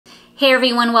Hey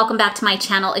everyone, welcome back to my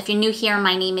channel. If you're new here,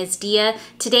 my name is Dia.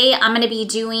 Today I'm going to be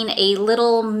doing a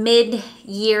little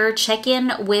mid-year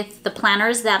check-in with the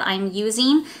planners that I'm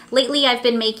using. Lately I've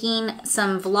been making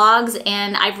some vlogs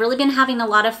and I've really been having a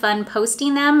lot of fun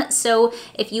posting them. So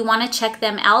if you want to check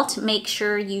them out, make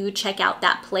sure you check out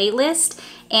that playlist.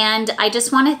 And I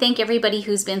just want to thank everybody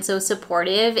who's been so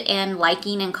supportive and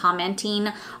liking and commenting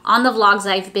on the vlogs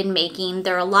I've been making.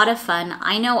 They're a lot of fun.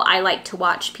 I know I like to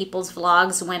watch people's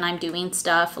vlogs when I'm doing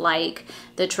stuff like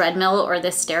the treadmill or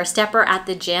the stair stepper at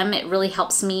the gym. It really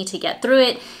helps me to get through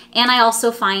it. And I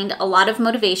also find a lot of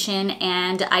motivation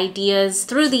and ideas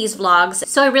through these vlogs.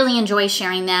 So I really enjoy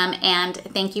sharing them and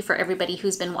thank you for everybody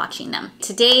who's been watching them.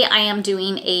 Today I am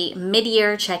doing a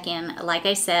mid-year check-in, like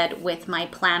I said, with my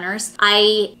planners.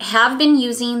 I have been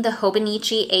using the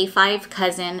Hobonichi A5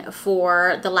 Cousin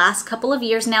for the last couple of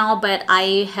years now, but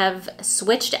I have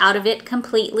switched out of it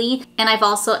completely. And I've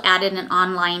also added an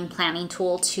online planning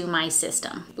tool to my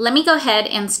system. Let me go ahead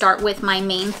and start with my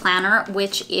main planner,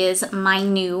 which is my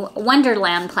new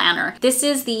Wonderland planner. This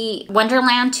is the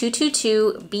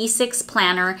wonderland222 B6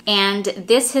 planner, and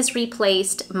this has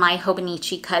replaced my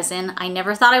Hobonichi Cousin. I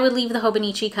never thought I would leave the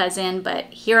Hobonichi Cousin, but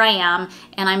here I am,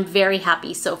 and I'm very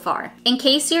happy so far. In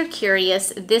case you're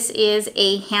curious, this is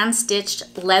a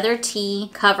hand-stitched leather tee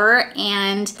cover,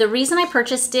 and the reason I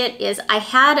purchased it is I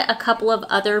had a couple of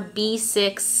other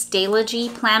B6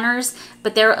 Stalogy planners,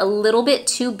 but they're a little bit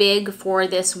too big for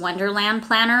this Wonderland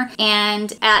planner.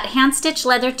 And at Hand Stitch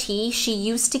Leather Tee, she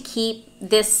used to keep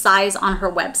this size on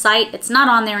her website. It's not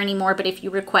on there anymore, but if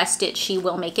you request it, she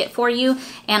will make it for you.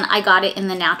 And I got it in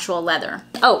the natural leather.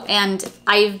 Oh, and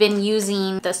I've been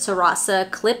using the Sarasa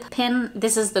clip pin.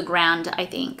 This is the Grand, I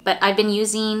think, but I've been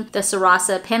using the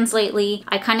Sarasa pins lately.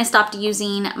 I kind of stopped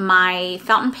using my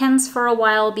fountain pens for a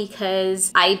while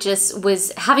because I just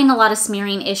was having a lot of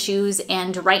smearing issues.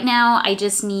 And right now I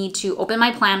just need to open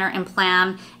my planner and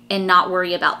plan and not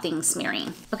worry about things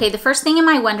smearing. Okay, the first thing in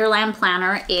my Wonderland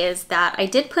planner is that I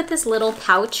did put this little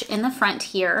pouch in the front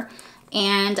here,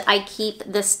 and I keep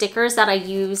the stickers that I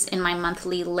use in my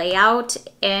monthly layout.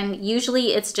 And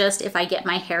usually it's just if I get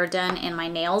my hair done and my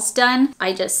nails done,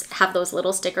 I just have those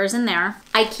little stickers in there.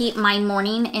 I keep my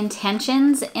morning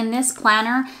intentions in this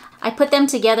planner. I put them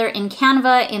together in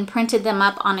Canva and printed them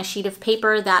up on a sheet of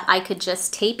paper that I could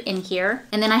just tape in here.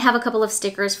 And then I have a couple of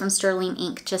stickers from Sterling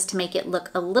Ink just to make it look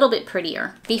a little bit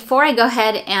prettier. Before I go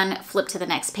ahead and flip to the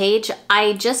next page,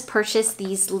 I just purchased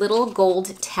these little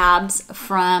gold tabs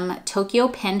from Tokyo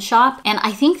Pen Shop. And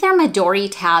I think they're Midori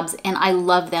tabs and I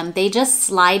love them. They just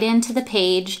slide into the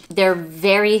page. They're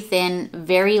very thin,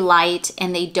 very light,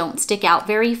 and they don't stick out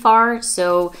very far.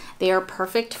 So they are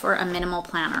perfect for a minimal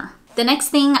planner. The next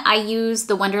thing I use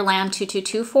the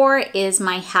wonderland222 for is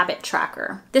my habit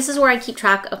tracker. This is where I keep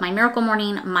track of my Miracle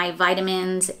Morning, my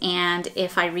vitamins, and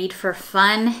if I read for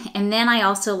fun. And then I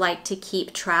also like to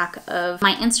keep track of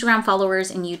my Instagram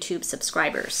followers and YouTube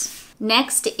subscribers.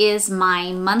 Next is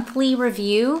my monthly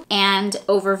review and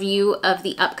overview of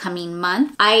the upcoming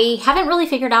month. I haven't really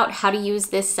figured out how to use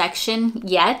this section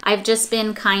yet. I've just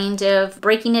been kind of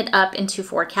breaking it up into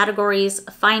 4 categories: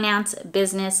 finance,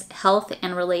 business, health,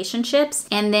 and relationships.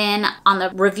 And then on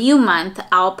the review month,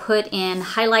 I'll put in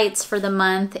highlights for the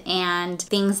month and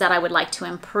things that I would like to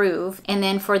improve. And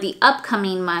then for the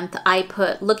upcoming month, I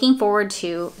put looking forward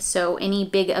to, so any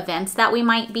big events that we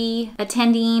might be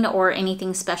attending or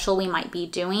anything special we might be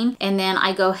doing. And then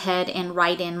I go ahead and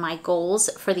write in my goals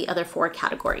for the other 4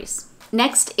 categories.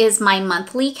 Next is my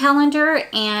monthly calendar,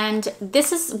 and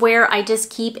this is where I just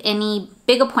keep any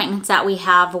big appointments that we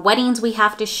have, weddings we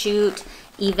have to shoot,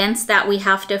 events that we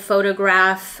have to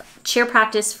photograph, cheer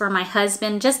practice for my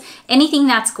husband, just anything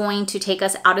that's going to take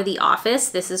us out of the office.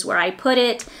 This is where I put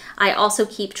it. I also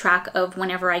keep track of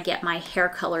whenever I get my hair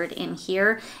colored in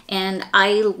here. And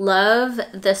I love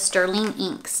the Sterling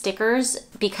Ink stickers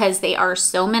because they are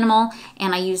so minimal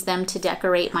and I use them to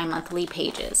decorate my monthly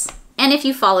pages. And if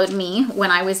you followed me when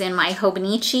I was in my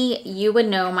Hobonichi, you would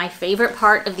know my favorite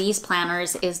part of these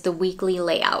planners is the weekly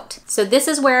layout. So this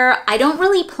is where I don't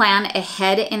really plan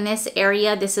ahead in this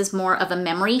area. This is more of a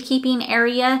memory keeping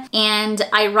area. And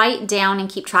I write down and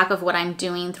keep track of what I'm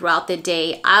doing throughout the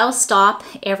day. I'll stop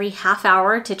every half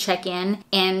hour to check in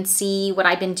and see what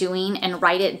I've been doing and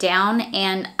write it down.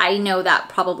 And I know that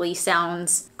probably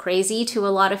sounds crazy to a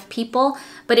lot of people,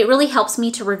 but it really helps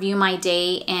me to review my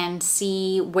day and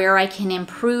see where I can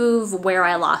improve, where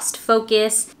I lost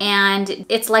focus. And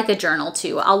it's like a journal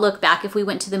too. I'll look back. If we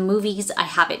went to the movies, I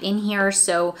have it in here,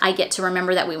 so I get to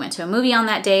remember that we went to a movie on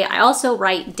that day. I also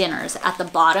write dinners at the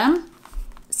bottom.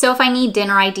 So if I need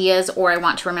dinner ideas or I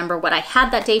want to remember what I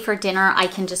had that day for dinner, I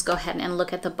can just go ahead and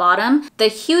look at the bottom. The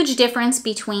huge difference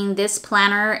between this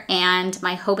planner and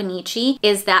my Hobonichi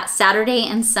is that Saturday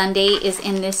and Sunday is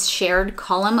in this shared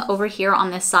column over here on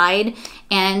the side.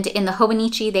 And in the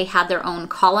Hobonichi, they had their own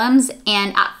columns.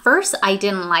 And at first I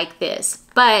didn't like this,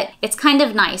 but it's kind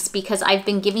of nice because I've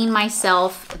been giving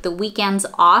myself the weekends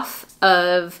off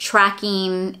of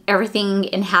tracking everything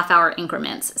in half-hour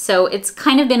increments. So it's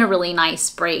kind of been a really nice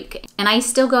break. And I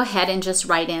still go ahead and just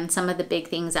write in some of the big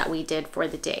things that we did for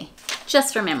the day,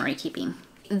 just for memory keeping.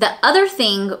 The other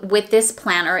thing with this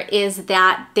planner is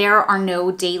that there are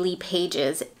no daily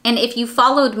pages. And if you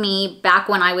followed me back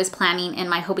when I was planning in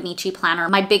my Hobonichi planner,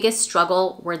 my biggest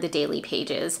struggle were the daily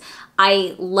pages.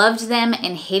 I loved them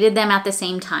and hated them at the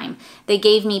same time. They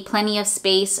gave me plenty of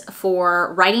space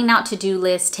for writing out to-do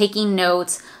lists, taking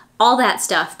notes, all that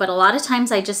stuff. But a lot of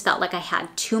times I just felt like I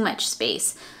had too much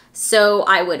space. So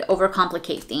I would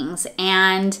overcomplicate things.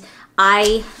 And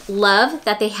I love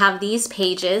that they have these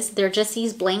pages. They're just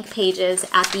these blank pages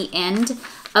at the end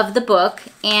of the book.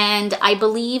 And I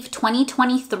believe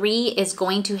 2023 is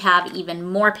going to have even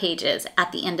more pages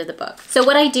at the end of the book. So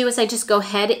what I do is I just go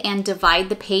ahead and divide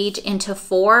the page into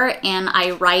 4 and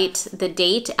I write the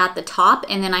date at the top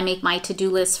and then I make my to-do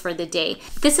list for the day.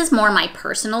 This is more my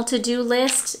personal to-do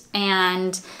list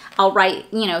and I'll write,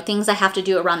 you know, things I have to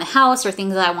do around the house or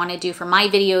things that I want to do for my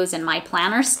videos and my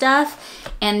planner stuff.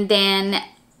 And then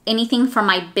anything for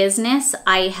my business,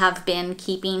 I have been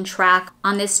keeping track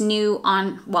on this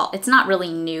well, it's not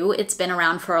really new. It's been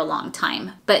around for a long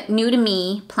time, but new to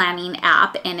me planning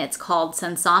app, and it's called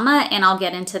Sunsama, and I'll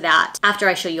get into that after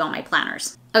I show you all my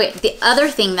planners. Okay, the other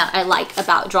thing that I like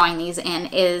about drawing these in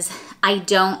is I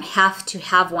don't have to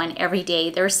have one every day.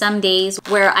 There are some days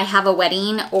where I have a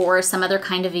wedding or some other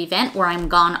kind of event where I'm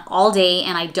gone all day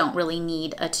and I don't really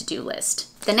need a to-do list.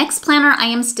 The next planner I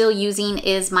am still using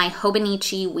is my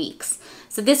Hobonichi Weeks.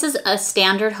 So this is a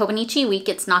standard Hobonichi week.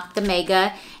 It's not the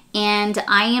mega. And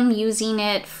I am using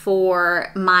it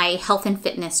for my health and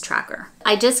fitness tracker.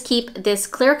 I just keep this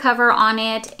clear cover on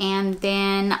it, and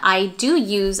then I do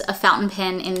use a fountain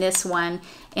pen in this one,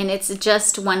 and it's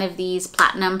just one of these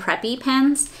platinum preppy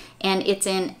pens, and it's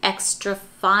in extra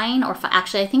fine, or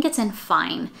actually I think it's in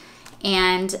fine.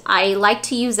 And I like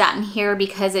to use that in here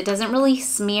because it doesn't really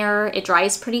smear, it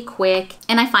dries pretty quick,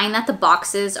 and I find that the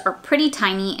boxes are pretty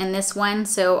tiny in this one,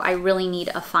 so I really need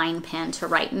a fine pen to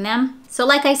write in them. So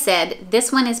like I said,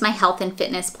 this one is my health and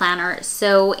fitness planner.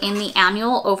 So in the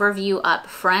annual overview up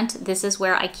front, this is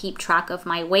where I keep track of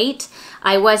my weight.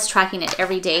 I was tracking it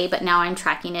every day, but now I'm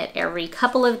tracking it every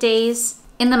couple of days.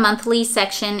 In the monthly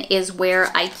section is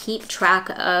where I keep track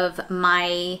of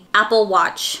my Apple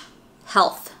Watch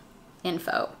health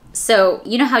info. So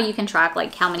you know how you can track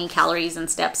like how many calories and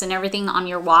steps and everything on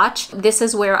your watch? This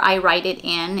is where I write it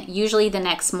in. Usually the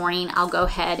next morning I'll go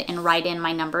ahead and write in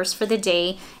my numbers for the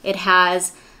day. It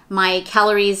has my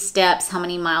calories, steps, how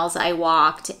many miles I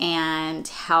walked, and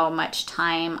how much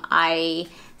time I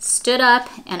stood up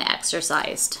and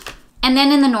exercised. And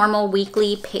then in the normal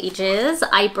weekly pages,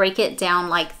 I break it down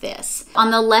like this.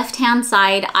 On the left-hand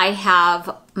side, I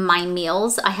have my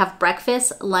meals. I have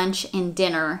breakfast, lunch, and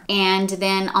dinner. And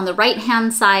then on the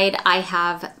right-hand side, I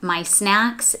have my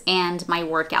snacks and my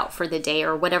workout for the day,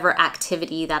 or whatever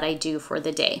activity that I do for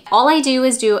the day. All I do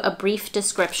is do a brief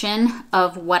description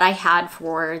of what I had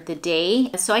for the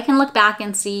day. So I can look back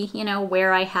and see, you know,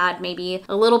 where I had maybe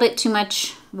a little bit too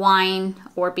much wine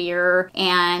or beer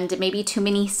and maybe too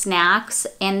many snacks.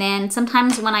 And then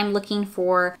sometimes when I'm looking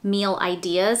for meal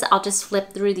ideas, I'll just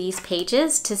flip through these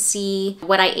pages to see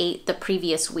what I ate the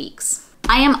previous weeks.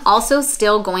 I am also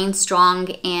still going strong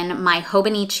in my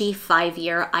Hobonichi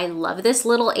 5-year. I love this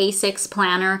little A6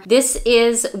 planner. This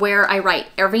is where I write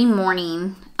every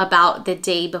morning about the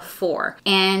day before,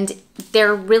 and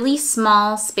they're really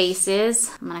small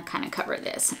spaces. I'm gonna kind of cover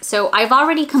this. So I've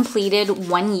already completed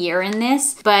 1 year in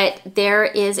this, but there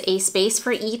is a space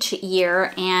for each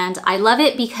year, and I love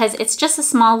it because it's just a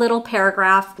small little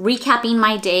paragraph recapping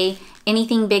my day,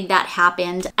 anything big that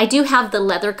happened. I do have the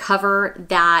leather cover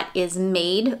that is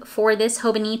made for this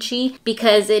Hobonichi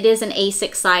because it is an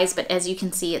A6 size, but as you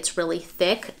can see, it's really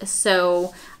thick.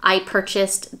 So I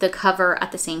purchased the cover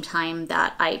at the same time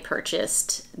that I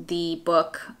purchased the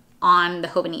book on the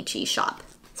Hobonichi shop.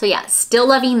 So yeah, still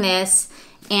loving this.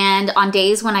 And on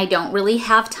days when I don't really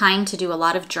have time to do a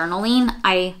lot of journaling,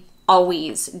 I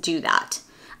always do that.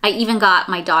 I even got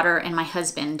my daughter and my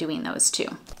husband doing those too.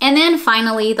 And then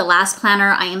finally, the last planner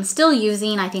I am still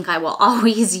using, I think I will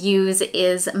always use,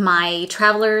 is my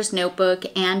Traveler's Notebook.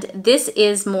 And this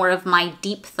is more of my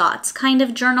deep thoughts kind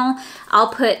of journal. I'll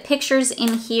put pictures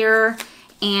in here,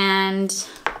 and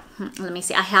let me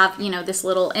see, I have, you know, this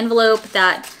little envelope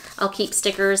that I'll keep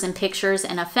stickers and pictures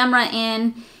and ephemera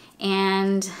in.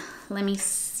 And let me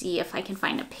see if I can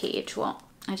find a page. Well,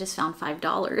 I just found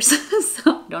 $5,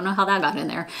 so I don't know how that got in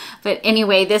there. But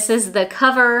anyway, this is the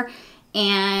cover,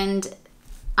 and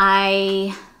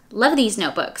I love these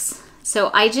notebooks.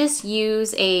 So I just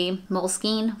use a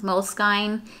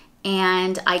Moleskine,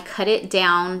 and I cut it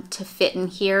down to fit in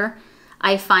here.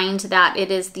 I find that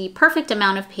it is the perfect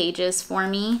amount of pages for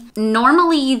me.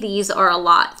 Normally these are a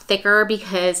lot thicker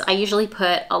because I usually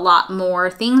put a lot more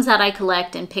things that I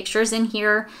collect and pictures in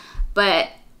here, but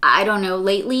I don't know,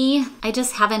 lately I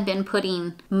just haven't been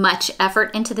putting much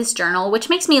effort into this journal, which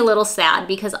makes me a little sad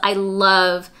because I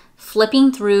love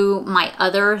flipping through my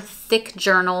other thick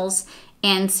journals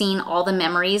and seeing all the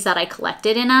memories that I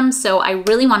collected in them. So I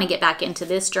really want to get back into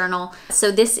this journal.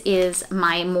 So this is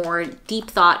my more deep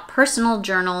thought personal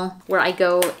journal where I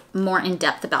go more in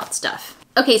depth about stuff.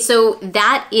 Okay, so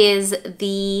that is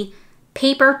the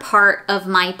paper part of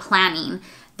my planning.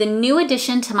 The new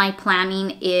addition to my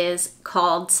planning is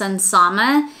called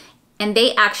Sunsama, and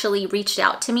they actually reached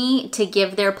out to me to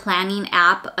give their planning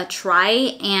app a try,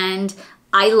 and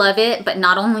I love it, but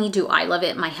not only do I love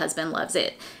it, my husband loves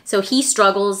it. So he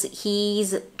struggles.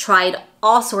 He's tried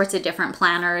all sorts of different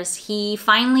planners. He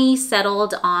finally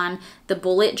settled on the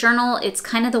bullet journal. It's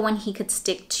kind of the one he could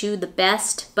stick to the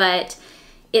best, but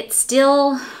it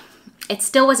still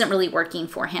wasn't really working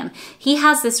for him. He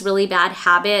has this really bad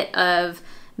habit of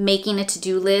making a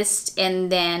to-do list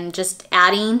and then just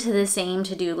adding to the same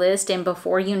to-do list, and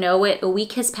before you know it, a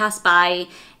week has passed by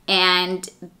and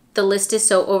the list is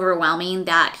so overwhelming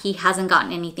that he hasn't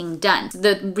gotten anything done.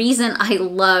 The reason I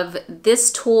love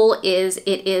this tool is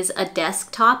it is a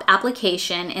desktop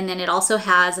application, and then it also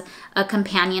has a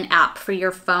companion app for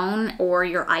your phone or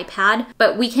your iPad,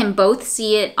 but we can both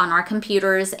see it on our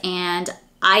computers, and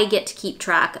I get to keep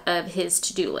track of his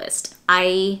to-do list.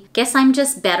 I guess I'm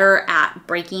just better at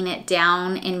breaking it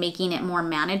down and making it more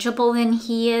manageable than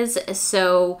he is.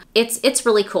 So it's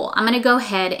really cool. I'm gonna go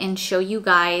ahead and show you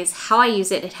guys how I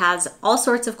use it. It has all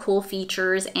sorts of cool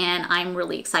features, and I'm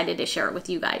really excited to share it with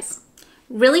you guys.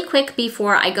 Really quick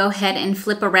before I go ahead and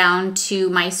flip around to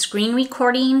my screen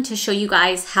recording to show you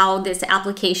guys how this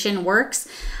application works.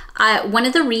 One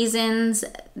of the reasons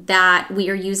that we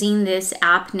are using this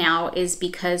app now is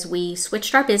because we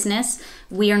switched our business.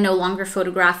 We are no longer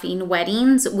photographing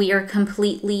weddings. We are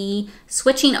completely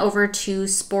switching over to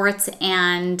sports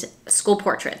and school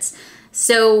portraits.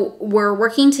 So we're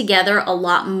working together a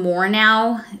lot more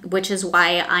now, which is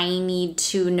why I need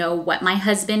to know what my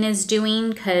husband is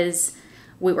doing because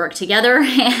we work together.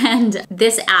 And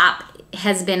this app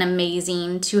has been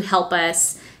amazing to help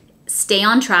us stay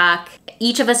on track.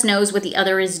 Each of us knows what the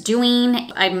other is doing.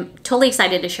 I'm totally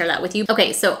excited to share that with you.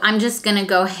 Okay, so I'm just gonna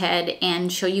go ahead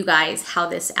and show you guys how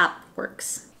this app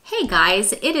works. Hey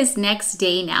guys, it is next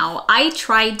day now. I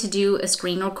tried to do a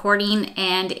screen recording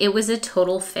and it was a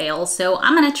total fail, so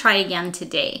I'm gonna try again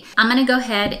today. I'm gonna go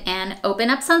ahead and open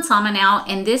up Sunsama now,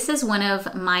 and this is one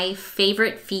of my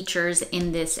favorite features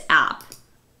in this app.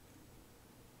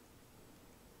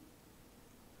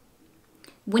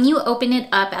 When you open it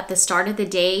up at the start of the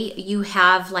day, you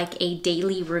have like a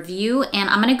daily review, and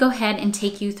I'm gonna go ahead and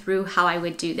take you through how I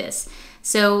would do this.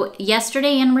 So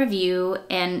yesterday in review,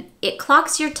 and it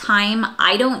clocks your time.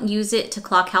 I don't use it to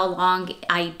clock how long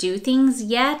I do things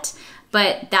yet,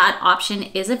 but that option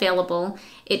is available.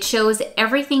 It shows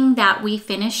everything that we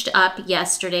finished up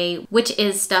yesterday, which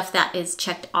is stuff that is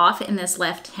checked off in this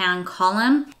left-hand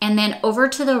column. And then over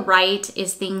to the right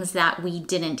is things that we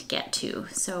didn't get to.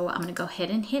 So I'm gonna go ahead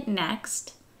and hit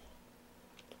next.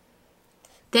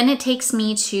 Then it takes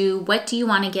me to what do you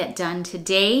want to get done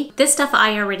today? This stuff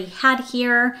I already had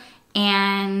here,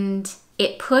 and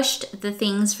it pushed the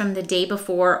things from the day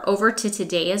before over to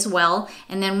today as well.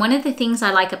 And then one of the things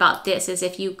I like about this is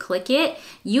if you click it,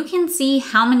 you can see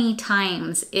how many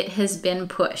times it has been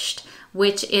pushed,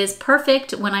 which is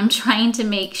perfect when I'm trying to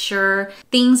make sure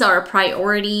things are a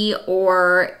priority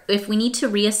or if we need to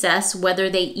reassess whether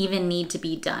they even need to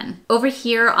be done. Over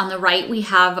here on the right, we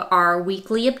have our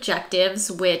weekly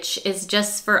objectives, which is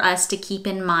just for us to keep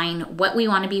in mind what we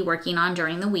want to be working on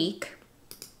during the week.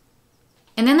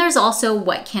 And then there's also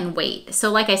what can wait.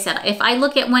 So like I said, if I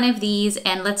look at one of these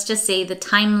and let's just say the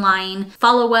timeline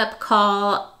follow-up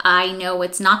call, I know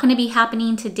it's not going to be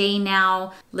happening today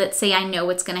now. Let's say I know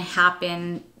it's going to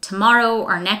happen tomorrow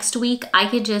or next week, I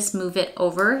could just move it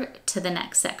over to the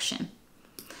next section.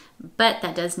 But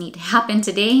that does need to happen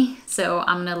today, so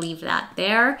I'm gonna leave that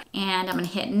there. And I'm gonna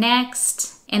hit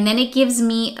next. And then it gives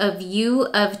me a view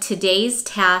of today's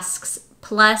tasks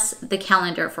plus the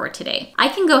calendar for today. I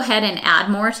can go ahead and add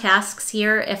more tasks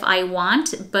here if I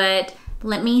want, but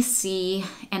let me see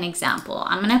an example.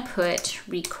 I'm gonna put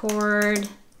record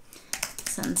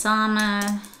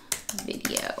Sunsama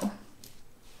video.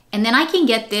 And then I can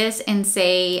get this and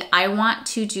say, I want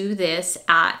to do this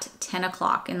at 10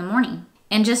 o'clock in the morning,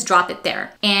 and just drop it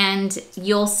there. And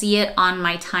you'll see it on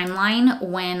my timeline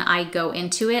when I go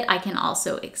into it. I can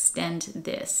also extend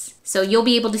this. So you'll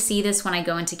be able to see this when I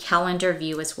go into calendar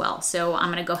view as well. So I'm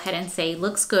gonna go ahead and say,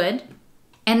 looks good.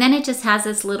 And then it just has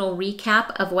this little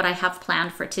recap of what I have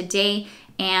planned for today.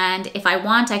 And if I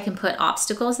want, I can put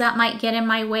obstacles that might get in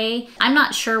my way. I'm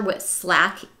not sure what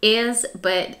Slack is,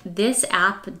 but this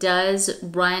app does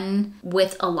run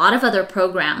with a lot of other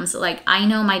programs. Like, I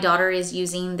know my daughter is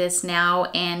using this now,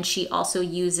 and she also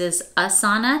uses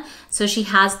Asana. So she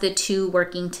has the two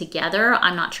working together.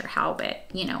 I'm not sure how, but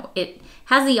you know, it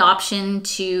has the option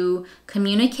to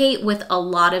communicate with a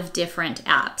lot of different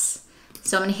apps.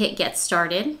 So I'm gonna hit get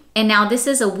started. And now this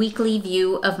is a weekly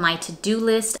view of my to-do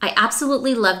list. I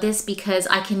absolutely love this because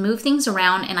I can move things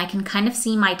around and I can kind of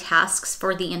see my tasks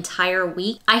for the entire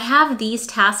week. I have these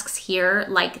tasks here,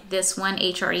 like this one,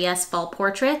 HRES Fall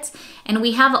Portraits, and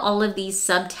we have all of these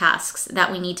subtasks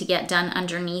that we need to get done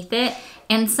underneath it.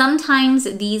 And sometimes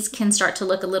these can start to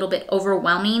look a little bit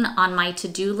overwhelming on my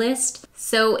to-do list.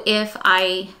 So if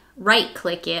I right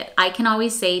click it, I can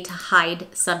always say to hide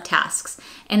subtasks.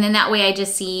 And then that way I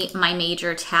just see my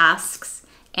major tasks.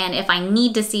 And if I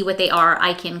need to see what they are,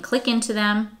 I can click into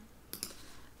them,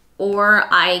 or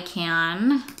I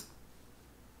can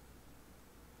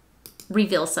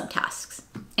reveal subtasks.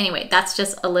 Anyway, that's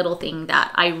just a little thing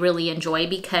that I really enjoy,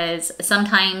 because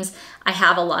sometimes I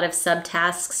have a lot of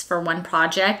subtasks for one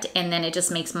project and then it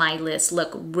just makes my list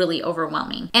look really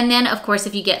overwhelming. And then of course,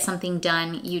 if you get something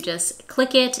done, you just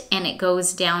click it and it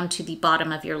goes down to the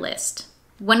bottom of your list.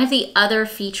 One of the other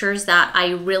features that I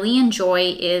really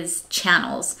enjoy is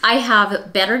channels. I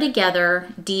have Better Together,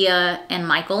 Dia, and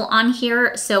Michael on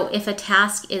here. So if a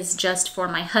task is just for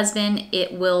my husband,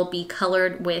 it will be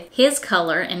colored with his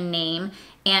color and name.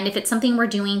 And if it's something we're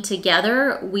doing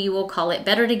together, we will call it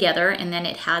Better Together, and then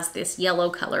it has this yellow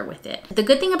color with it. The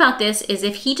good thing about this is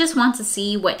if he just wants to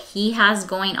see what he has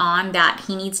going on that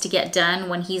he needs to get done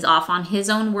when he's off on his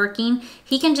own working,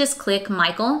 he can just click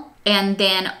Michael, and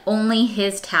then only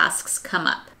his tasks come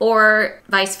up. Or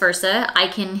vice versa, I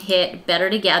can hit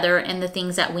Better Together and the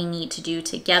things that we need to do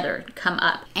together come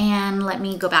up. And let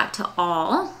me go back to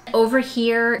all. Over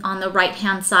here on the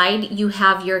right-hand side, you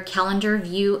have your calendar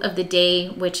view of the day,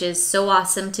 which is so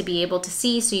awesome to be able to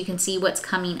see, so you can see what's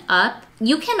coming up.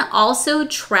 You can also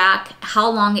track how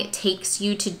long it takes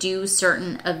you to do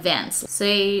certain events.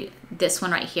 Say this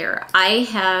one right here. I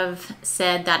have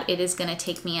said that it is gonna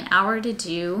take me an hour to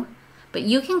do, but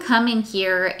you can come in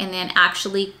here and then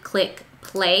actually click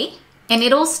play, and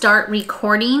it'll start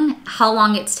recording how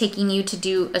long it's taking you to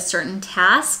do a certain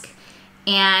task.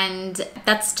 And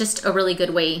that's just a really good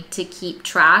way to keep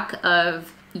track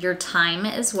of your time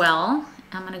as well.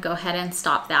 I'm gonna go ahead and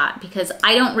stop that because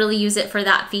I don't really use it for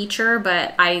that feature,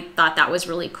 but I thought that was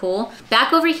really cool.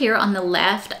 Back over here on the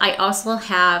left, I also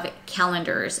have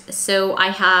calendars. So I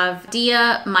have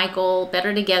Dia, Michael,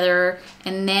 Better Together,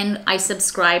 and then I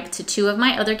subscribe to two of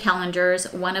my other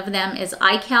calendars. One of them is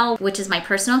iCal, which is my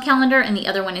personal calendar, and the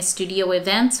other one is Studio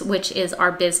Events, which is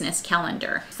our business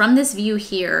calendar. From this view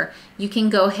here, you can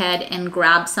go ahead and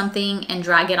grab something and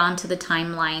drag it onto the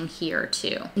timeline here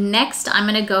too. Next, I'm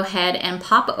gonna go ahead and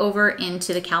pop over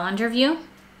into the calendar view.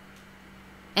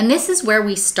 And this is where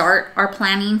we start our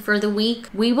planning for the week.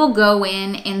 We will go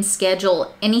in and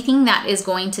schedule anything that is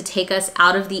going to take us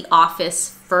out of the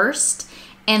office first,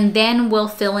 and then we'll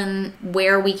fill in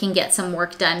where we can get some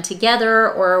work done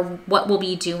together or what we'll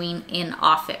be doing in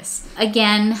office.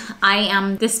 Again, I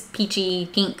am this peachy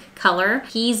pink color.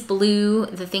 He's blue.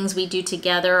 The things we do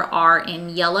together are in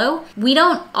yellow. We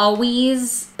don't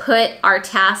always put our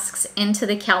tasks into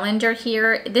the calendar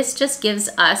here. This just gives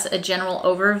us a general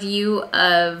overview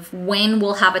of when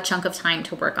we'll have a chunk of time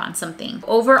to work on something.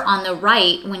 Over on the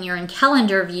right, when you're in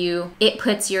calendar view, it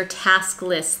puts your task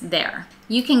list there.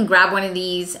 You can grab one of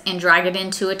these and drag it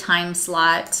into a time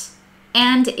slot.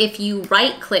 And if you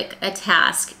right click a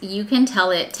task, you can tell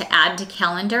it to add to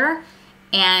calendar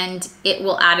and it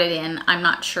will add it in. I'm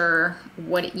not sure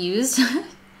what it used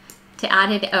to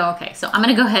add it. Oh, okay. So I'm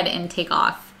gonna go ahead and take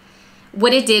off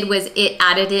What it did was it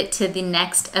added it to the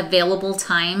next available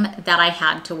time that I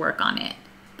had to work on it.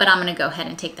 But I'm gonna go ahead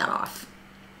and take that off.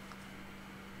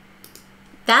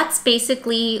 That's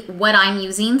basically what I'm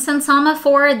using Sunsama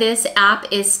for. This app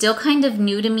is still kind of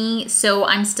new to me, so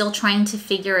I'm still trying to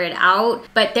figure it out.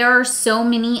 But there are so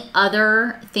many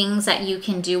other things that you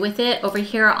can do with it. Over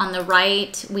here on the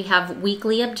right, we have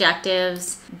weekly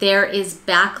objectives. There is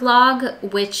backlog,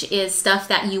 which is stuff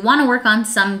that you want to work on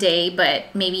someday, but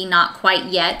maybe not quite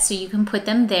yet. So you can put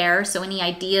them there. So any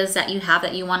ideas that you have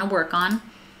that you want to work on.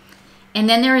 And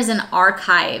then there is an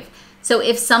archive. So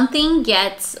if something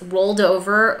gets rolled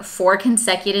over 4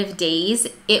 consecutive days,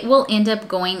 it will end up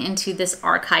going into this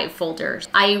archive folder.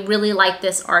 I really like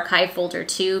this archive folder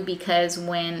too, because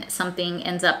when something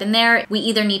ends up in there, we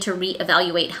either need to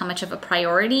reevaluate how much of a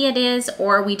priority it is,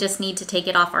 or we just need to take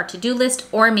it off our to-do list,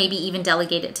 or maybe even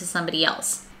delegate it to somebody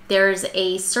else. There's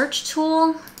a search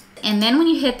tool, and then when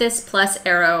you hit this plus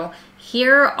arrow,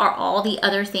 here are all the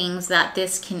other things that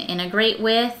this can integrate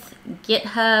with.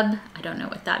 GitHub, I don't know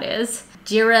what that is.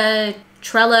 Jira,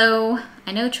 Trello,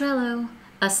 I know Trello,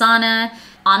 Asana.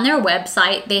 On their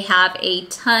website, they have a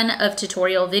ton of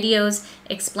tutorial videos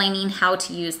explaining how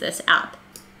to use this app.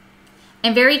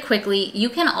 And very quickly, you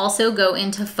can also go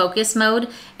into focus mode,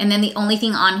 and then the only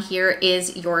thing on here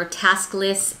is your task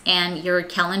list and your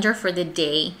calendar for the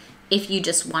day if you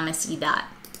just want to see that.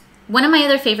 One of my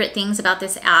other favorite things about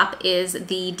this app is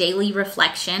the daily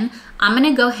reflection. I'm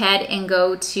gonna go ahead and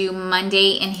go to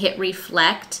Monday and hit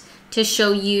reflect to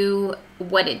show you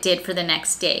what it did for the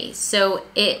next day. So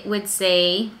it would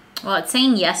say, well, it's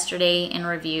saying yesterday in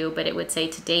review, but it would say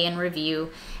today in review,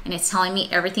 and it's telling me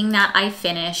everything that I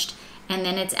finished. And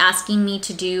then it's asking me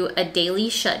to do a daily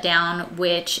shutdown,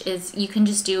 which is, you can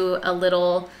just do a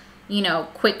little, you know,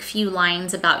 quick few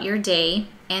lines about your day.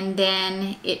 And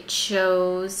then it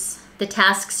shows the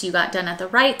tasks you got done at the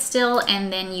right still,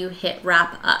 and then you hit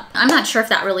wrap up. I'm not sure if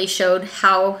that really showed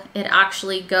how it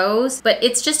actually goes, but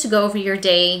it's just to go over your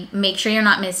day, make sure you're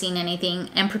not missing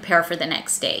anything, and prepare for the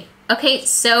next day. Okay,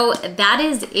 so that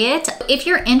is it. If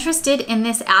you're interested in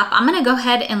this app, I'm gonna go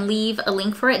ahead and leave a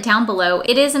link for it down below.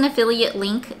 It is an affiliate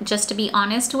link, just to be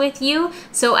honest with you,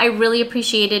 so I really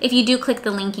appreciate it if you do click the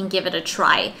link and give it a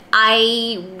try.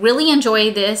 I really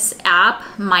enjoy this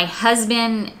app. My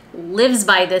husband lives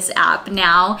by this app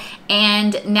now,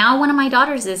 and now one of my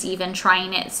daughters is even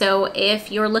trying it. So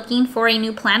if you're looking for a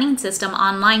new planning system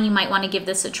online, you might want to give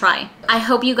this a try. I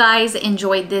hope you guys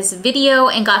enjoyed this video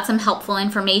and got some helpful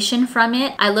information from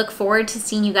it. I look forward to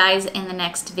seeing you guys in the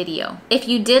next video. If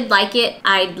you did like it,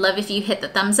 I'd love if you hit the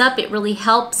thumbs up. It really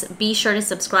helps. Be sure to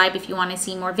subscribe if you want to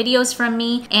see more videos from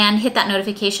me, and hit that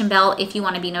notification bell if you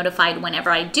want to be notified whenever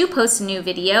I do post a new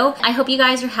video. I hope you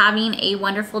guys are having a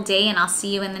wonderful day, and I'll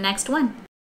see you in the next one.